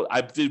 And so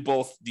I did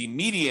both the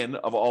median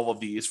of all of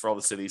these for all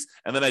the cities,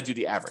 and then I do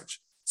the average.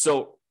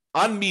 So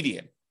on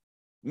median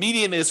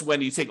is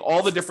when you take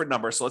all the different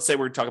numbers. So let's say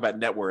we're talking about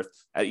net worth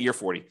at year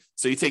 40.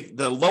 So you take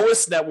the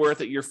lowest net worth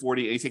at year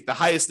 40 and you take the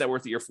highest net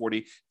worth at year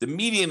 40. The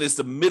median is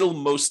the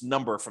middlemost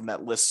number from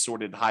that list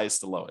sorted highest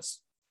to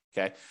lowest.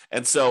 Okay.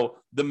 And so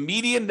the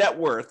median net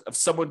worth of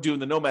someone doing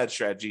the Nomad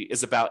strategy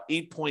is about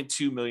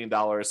 $8.2 million,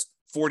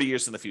 40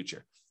 years in the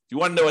future. If you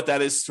want to know what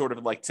that is, sort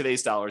of like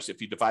today's dollars,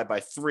 if you divide by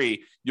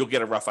 3, you'll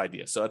get a rough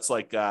idea. So it's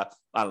like,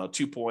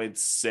 2.6,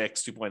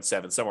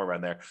 2.7, somewhere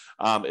around there,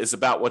 is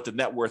about what the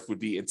net worth would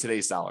be in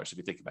today's dollars, if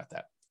you think about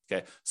that.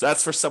 Okay. So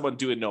that's for someone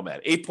doing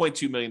Nomad.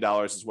 $8.2 million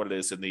is what it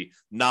is in the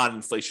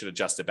non-inflation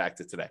adjusted back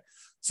to today.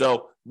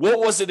 So what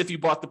was it if you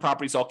bought the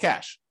properties all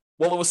cash?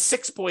 Well, it was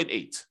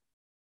 6.8,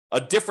 a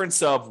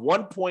difference of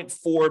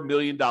 $1.4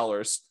 million.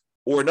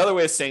 Or another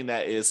way of saying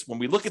that is when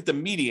we look at the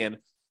median,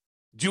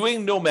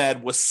 doing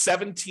Nomad was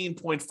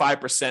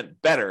 17.5%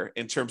 better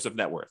in terms of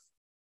net worth.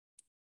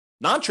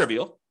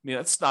 Non-trivial. I mean,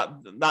 that's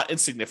not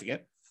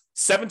insignificant.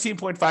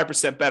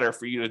 17.5% better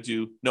for you to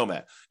do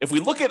Nomad. If we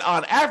look at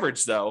on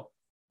average, though,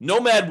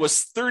 Nomad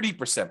was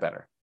 30%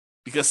 better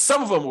because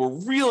some of them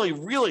were really,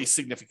 really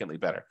significantly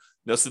better.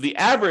 So the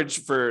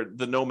average for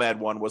the Nomad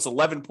one was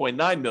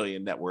 11.9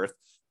 million net worth.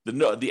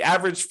 The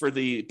average for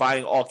the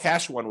buying all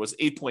cash one was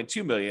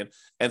 8.2 million.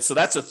 And so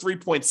that's a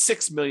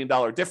 $3.6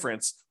 million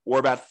difference, or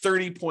about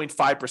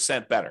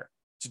 30.5% better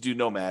to do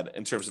Nomad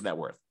in terms of net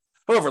worth.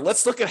 However,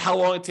 let's look at how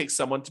long it takes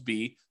someone to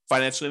be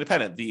financially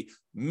independent, the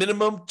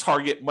minimum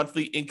target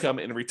monthly income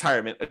in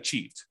retirement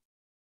achieved.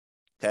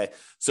 Okay.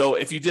 So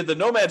if you did the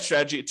Nomad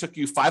strategy, it took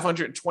you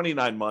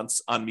 529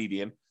 months on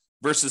median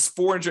versus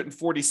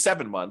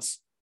 447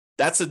 months.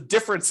 That's a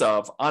difference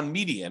of, on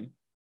median,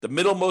 the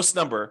middlemost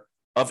number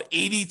of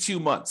 82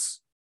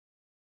 months.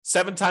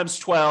 7 times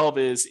 12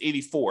 is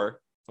 84,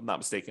 if I'm not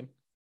mistaken.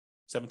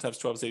 7 times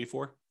 12 is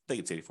 84. I think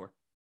it's 84.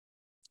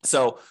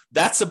 So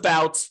that's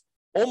about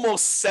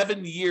almost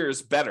 7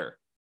 years better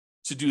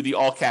to do the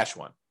all cash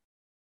one.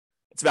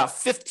 It's about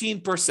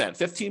 15%,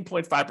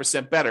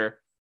 15.5% better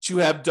to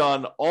have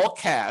done all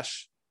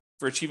cash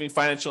for achieving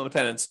financial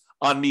independence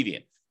on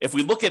median. If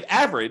we look at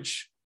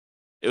average,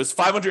 it was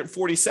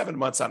 547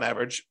 months on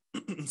average,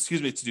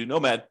 to do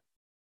Nomad,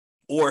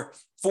 or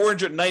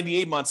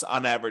 498 months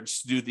on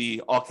average to do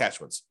the all cash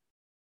ones.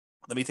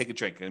 Let me take a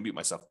drink and mute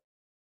myself.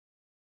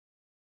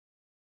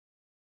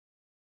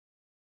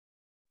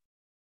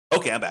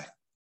 Okay, I'm back.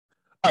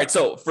 All right,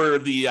 so for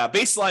the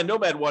baseline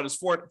Nomad one is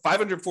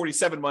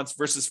 547 months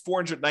versus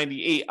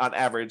 498 on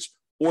average,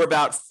 or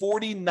about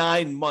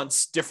 49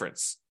 months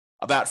difference.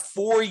 About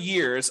 4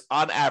 years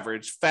on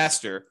average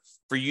faster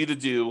for you to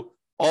do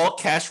all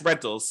cash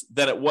rentals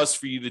than it was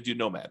for you to do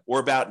Nomad, or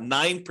about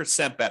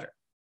 9% better.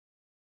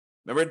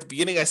 Remember at the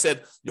beginning, I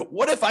said,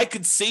 what if I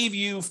could save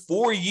you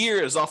 4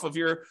 years off of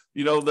your,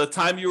 the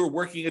time you were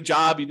working a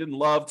job you didn't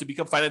love to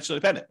become financially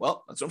independent?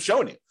 Well, that's what I'm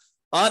showing you.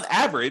 On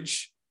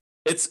average,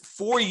 it's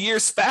 4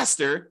 years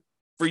faster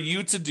for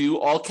you to do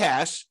all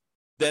cash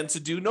than to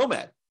do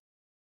Nomad.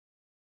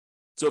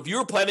 So if you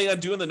were planning on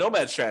doing the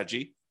Nomad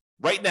strategy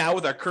right now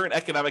with our current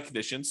economic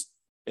conditions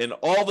in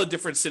all the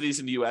different cities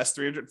in the U.S.,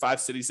 305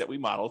 cities that we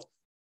modeled,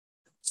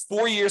 it's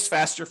 4 years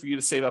faster for you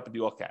to save up and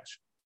do all cash.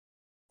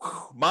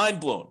 Mind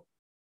blown.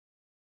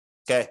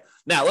 Okay.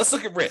 Now let's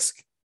look at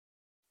risk.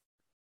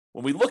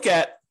 When we look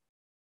at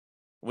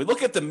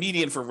the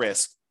median for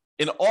risk,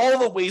 in all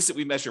the ways that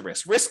we measure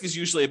risk, risk is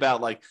usually about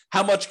like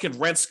how much can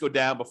rents go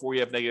down before you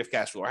have negative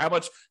cash flow, or how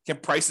much can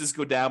prices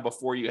go down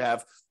before you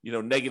have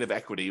negative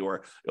equity,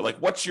 or like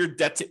what's your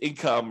debt to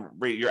income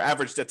rate, your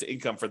average debt to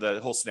income for the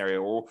whole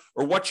scenario, or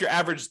what's your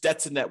average debt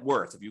to net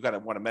worth if you kind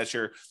of want to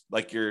measure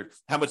like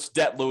how much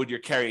debt load you're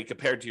carrying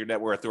compared to your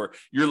net worth, or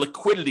your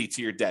liquidity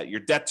to your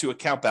debt to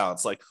account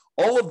balance. Like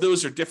all of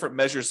those are different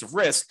measures of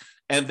risk,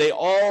 and a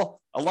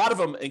lot of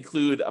them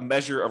include a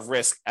measure of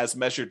risk as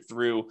measured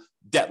through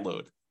debt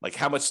load, like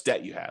how much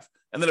debt you have.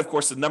 And then, of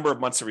course, the number of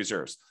months of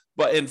reserves.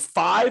 But in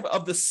 5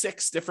 of the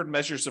 6 different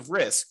measures of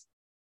risk,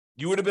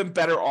 you would have been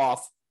better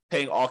off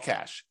paying all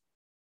cash.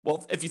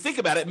 Well, if you think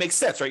about it, it makes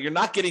sense, right? You're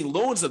not getting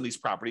loans on these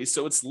properties,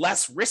 so it's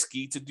less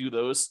risky to do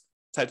those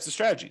types of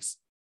strategies.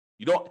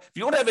 If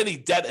you don't have any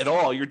debt at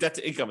all, your debt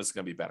to income is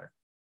going to be better,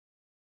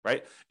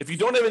 right? If you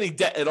don't have any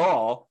debt at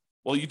all,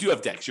 well, you do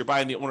have debt because you're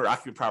buying the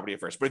owner-occupied property at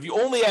first. But if you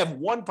only have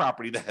one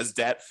property that has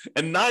debt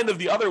and 9 of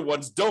the other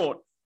ones don't,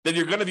 then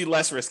you're going to be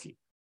less risky.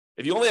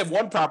 If you only have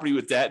one property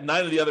with debt,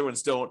 9 of the other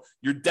ones don't,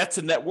 your debt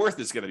to net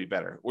worth is going to be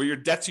better, or your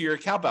debt to your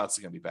account balance is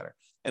going to be better.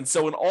 And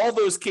so in all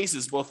those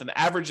cases, both an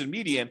average and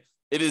median,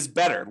 it is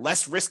better,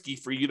 less risky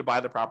for you to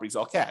buy the properties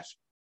all cash.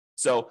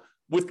 So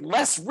with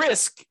less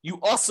risk, you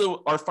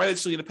also are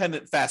financially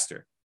independent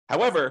faster.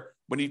 However,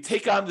 when you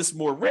take on this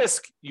more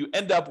risk, you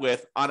end up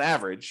with, on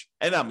average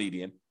and on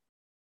median,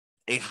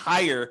 a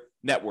higher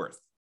net worth.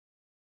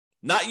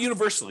 Not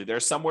universally.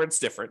 There's somewhere it's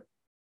different,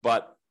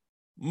 but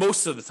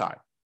most of the time.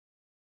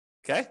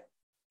 Okay?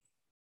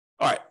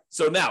 All right.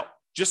 So now,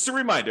 just a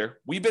reminder,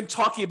 we've been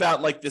talking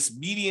about like this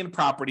median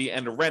property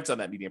and the rent on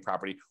that median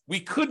property.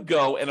 We could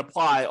go and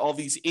apply all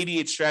these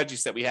 88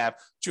 strategies that we have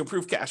to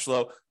improve cash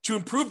flow, to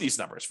improve these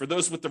numbers for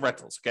those with the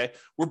rentals. Okay?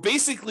 We're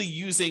basically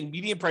using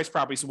median price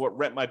properties and what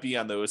rent might be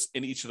on those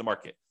in each of the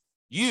market.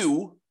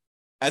 You,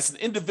 as an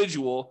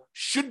individual,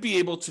 should be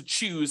able to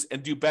choose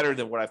and do better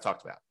than what I've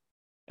talked about.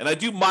 And I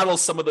do model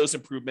some of those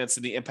improvements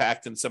and the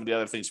impact and some of the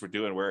other things we're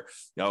doing where,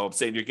 I'm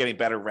saying you're getting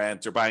better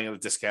rent or buying at a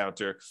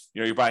discount, or,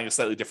 you're buying a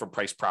slightly different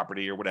price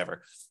property or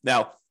whatever.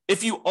 Now,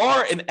 if you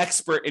are an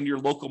expert in your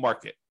local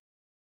market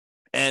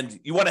and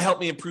you want to help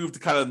me improve the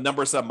kind of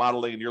numbers I'm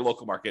modeling in your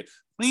local market,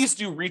 please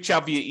do reach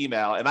out via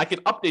email and I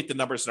can update the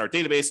numbers in our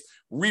database,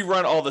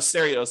 rerun all the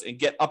scenarios, and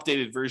get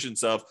updated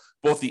versions of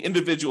both the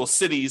individual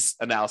cities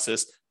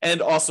analysis and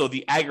also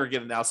the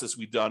aggregate analysis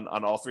we've done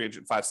on all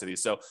 305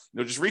 cities. So,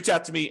 just reach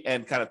out to me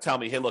and kind of tell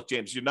me, hey, look,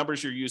 James, your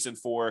numbers you're using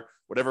for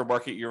whatever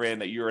market you're in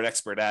that you're an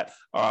expert at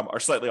are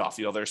slightly off.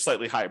 They're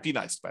slightly higher. Be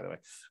nice, by the way,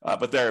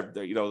 but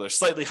they're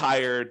slightly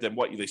higher than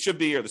what they should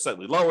be, or they're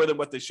slightly lower than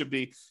what they should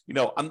be.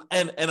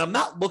 I'm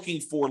not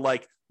looking for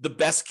like the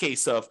best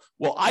case of,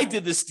 well, I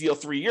did this deal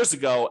 3 years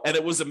ago and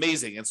it was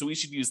amazing, and so we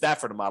should use that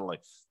for the modeling.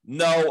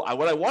 No,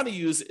 what I want to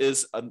use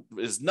is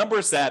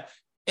numbers that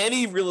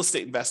any real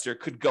estate investor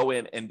could go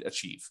in and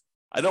achieve.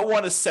 I don't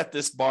want to set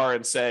this bar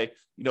and say,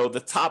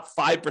 the top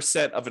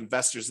 5% of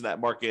investors in that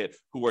market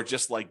who are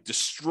just like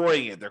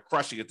destroying it, they're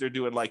crushing it, they're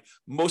doing like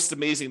most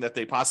amazing that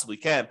they possibly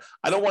can.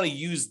 I don't want to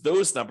use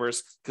those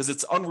numbers because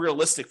it's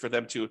unrealistic for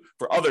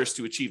others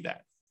to achieve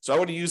that. So I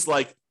want to use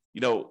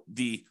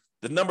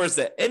the numbers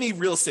that any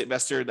real estate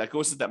investor that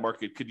goes into that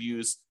market could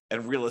use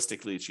and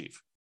realistically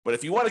achieve. But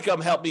if you want to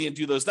come help me and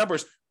do those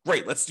numbers,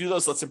 great, let's do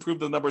those. Let's improve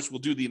the numbers. We'll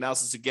do the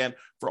analysis again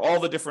for all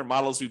the different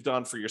models we've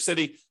done for your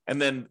city.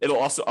 And then it'll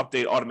also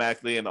update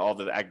automatically and all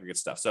the aggregate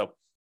stuff. So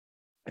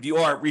if you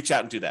are, reach out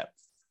and do that.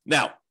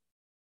 Now,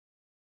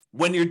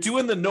 when you're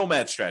doing the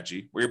Nomad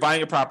strategy, where you're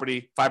buying a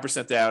property,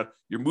 5% down,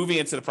 you're moving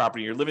into the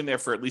property, you're living there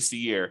for at least a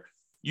year,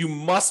 you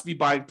must be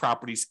buying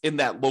properties in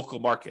that local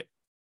market.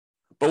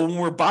 But when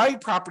we're buying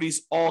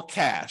properties all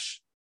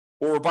cash,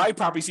 or we're buying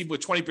properties even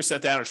with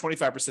 20% down or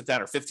 25%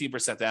 down or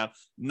 15% down,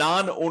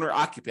 non-owner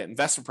occupant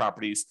investment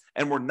properties,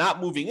 and we're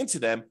not moving into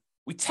them,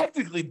 we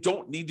technically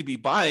don't need to be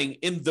buying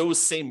in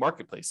those same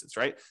marketplaces,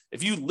 right?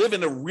 If you live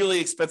in a really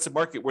expensive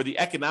market where the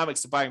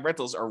economics of buying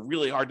rentals are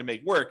really hard to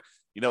make work,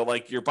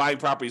 like you're buying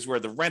properties where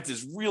the rent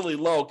is really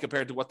low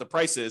compared to what the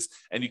price is,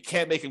 and you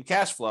can't make them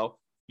cash flow,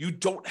 you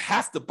don't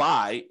have to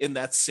buy in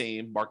that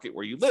same market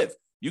where you live.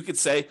 You could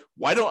say,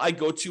 why don't I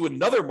go to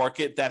another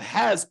market that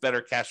has better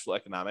cash flow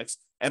economics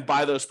and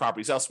buy those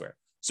properties elsewhere?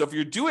 So if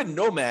you're doing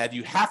Nomad,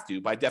 you have to,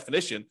 by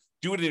definition,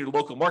 do it in your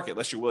local market,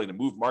 unless you're willing to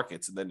move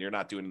markets, and then you're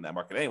not doing it in that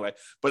market anyway.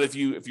 But if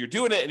you're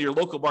doing it in your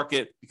local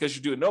market because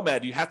you're doing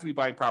Nomad, you have to be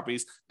buying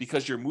properties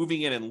because you're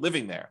moving in and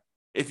living there.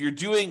 If you're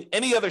doing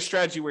any other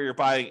strategy where you're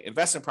buying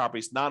investment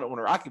properties,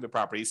 non-owner occupant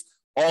properties,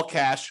 all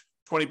cash,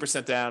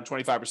 20% down,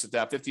 25%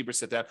 down,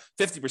 15% down,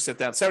 50%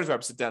 down,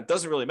 75% down,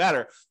 doesn't really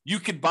matter. You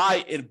can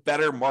buy in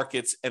better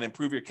markets and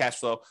improve your cash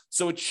flow.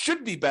 So it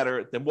should be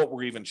better than what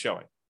we're even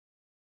showing.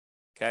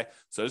 Okay.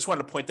 So I just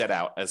wanted to point that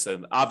out as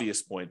an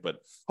obvious point, but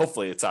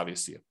hopefully it's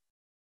obvious to you.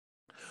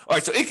 All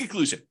right. So in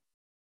conclusion,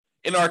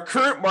 in our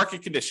current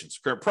market conditions,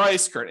 current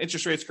price, current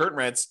interest rates, current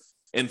rents,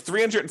 in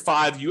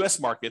 305 US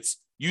markets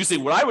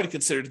using what I would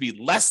consider to be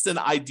less than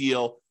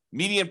ideal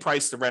median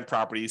price to rent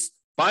properties.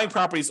 Buying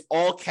properties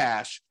all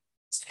cash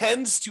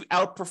tends to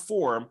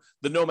outperform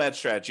the Nomad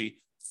strategy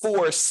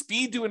for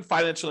speed to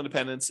financial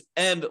independence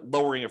and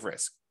lowering of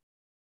risk.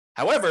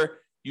 However,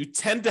 you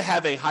tend to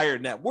have a higher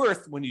net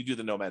worth when you do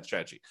the Nomad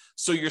strategy.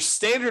 So your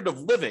standard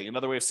of living,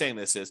 another way of saying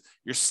this is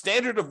your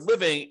standard of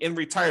living in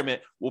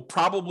retirement will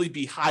probably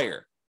be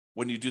higher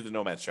when you do the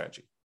Nomad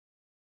strategy.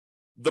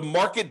 The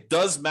market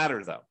does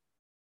matter though.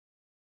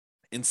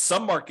 In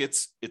some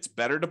markets, it's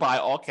better to buy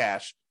all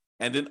cash,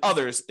 and in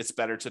others, it's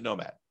better to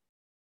Nomad.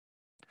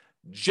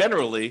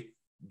 Generally,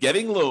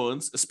 getting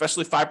loans,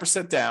 especially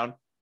 5% down,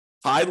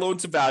 high loan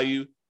to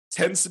value,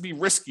 tends to be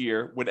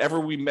riskier whenever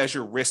we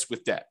measure risk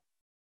with debt.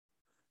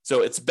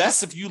 So it's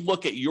best if you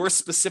look at your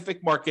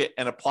specific market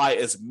and apply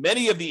as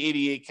many of the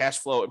 88 cash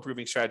flow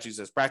improving strategies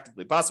as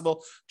practically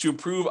possible to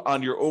improve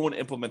on your own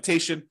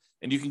implementation.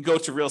 And you can go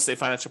to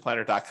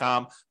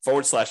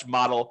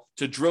realestateFinancialPlanner.com/model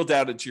to drill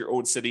down into your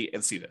own city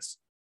and see this.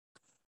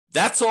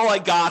 That's all I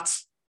got.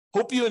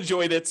 Hope you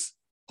enjoyed it.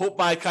 Hope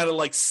my kind of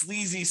like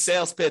sleazy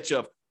sales pitch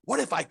of what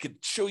if I could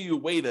show you a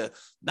way to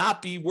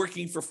not be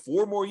working for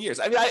 4 more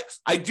years? I mean,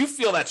 I do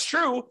feel that's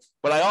true,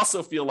 but I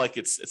also feel like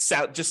it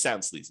just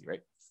sounds sleazy, right?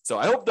 So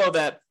I hope, though,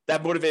 that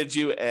motivated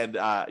you and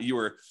you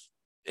were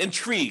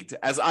intrigued,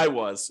 as I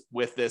was,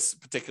 with this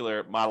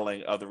particular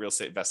modeling of the real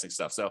estate investing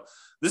stuff. So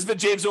this has been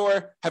James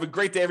Orr. Have a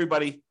great day,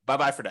 everybody.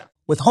 Bye-bye for now.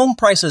 With home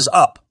prices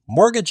up,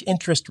 mortgage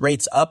interest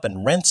rates up,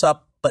 and rents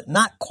up, but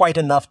not quite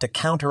enough to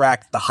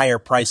counteract the higher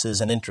prices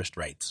and interest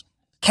rates.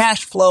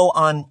 Cash flow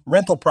on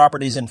rental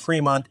properties in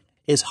Fremont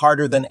is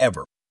harder than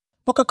ever.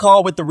 Book a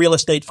call with the Real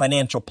Estate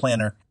Financial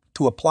Planner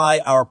to apply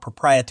our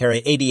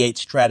proprietary 88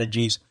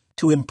 strategies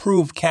to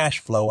improve cash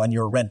flow on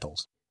your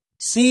rentals.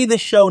 See the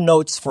show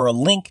notes for a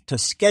link to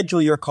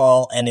schedule your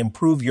call and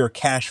improve your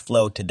cash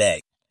flow today.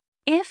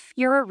 If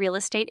you're a real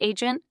estate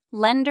agent,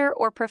 lender,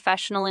 or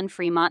professional in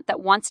Fremont that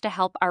wants to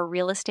help our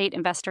real estate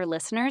investor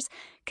listeners,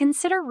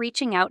 consider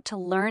reaching out to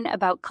learn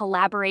about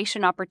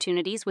collaboration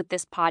opportunities with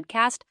this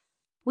podcast.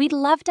 We'd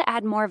love to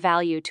add more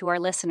value to our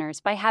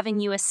listeners by having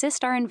you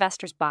assist our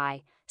investors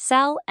buy,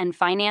 sell, and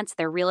finance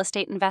their real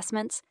estate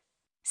investments.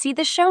 See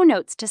the show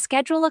notes to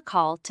schedule a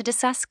call to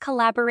discuss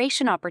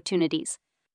collaboration opportunities.